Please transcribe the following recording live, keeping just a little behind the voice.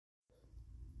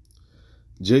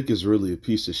Jake is really a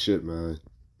piece of shit, man.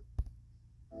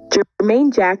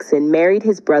 Jermaine Jackson married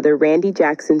his brother Randy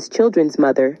Jackson's children's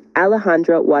mother,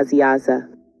 Alejandra Waziaza.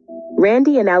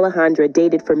 Randy and Alejandra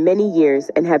dated for many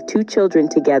years and have two children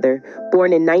together,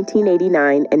 born in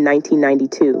 1989 and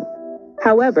 1992.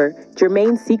 However,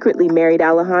 Jermaine secretly married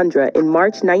Alejandra in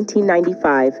March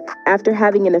 1995 after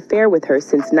having an affair with her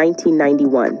since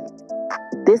 1991.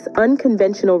 This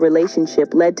unconventional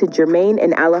relationship led to Jermaine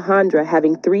and Alejandra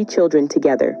having 3 children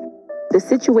together. The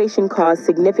situation caused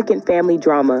significant family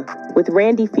drama, with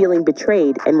Randy feeling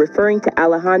betrayed and referring to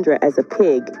Alejandra as a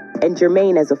pig and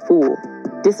Jermaine as a fool.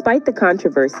 Despite the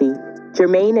controversy,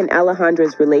 Jermaine and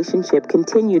Alejandra's relationship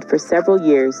continued for several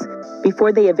years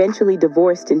before they eventually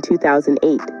divorced in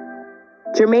 2008.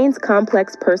 Jermaine's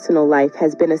complex personal life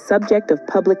has been a subject of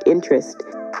public interest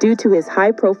due to his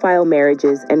high-profile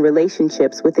marriages and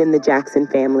relationships within the Jackson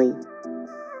family.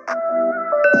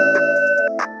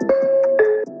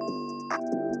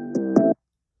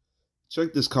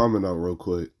 Check this comment out real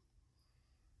quick.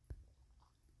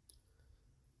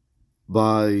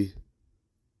 By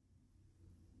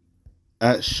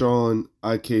 @Sean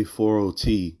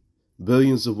IK40T.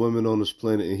 Billions of women on this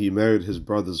planet, and he married his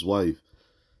brother's wife.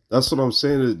 That's what I'm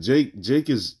saying. Jake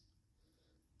is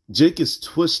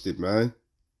twisted, man.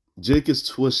 Jake is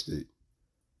twisted.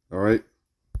 All right.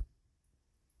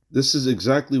 This is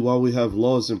exactly why we have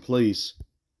laws in place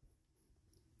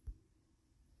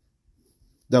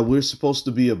that we're supposed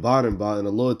to be abiding by, and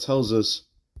the Lord tells us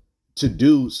to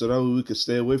do, so that way we can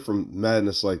stay away from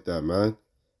madness like that, man.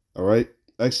 All right.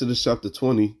 Exodus chapter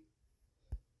 20.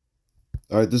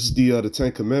 All right, this is the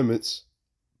 10 Commandments.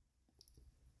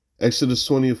 Exodus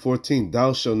 20:14.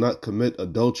 Thou shalt not commit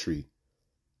adultery.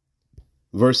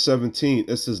 Verse 17.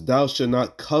 It says, thou shalt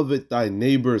not covet thy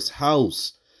neighbor's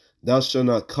house. Thou shalt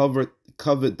not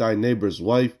covet thy neighbor's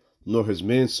wife, nor his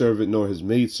manservant, nor his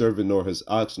maidservant, nor his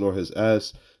ox, nor his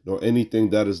ass, nor anything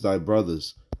that is thy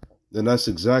brother's. And that's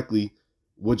exactly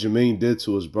what Jermaine did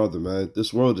to his brother, man.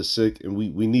 This world is sick, and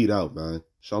we need out, man.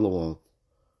 Shalom.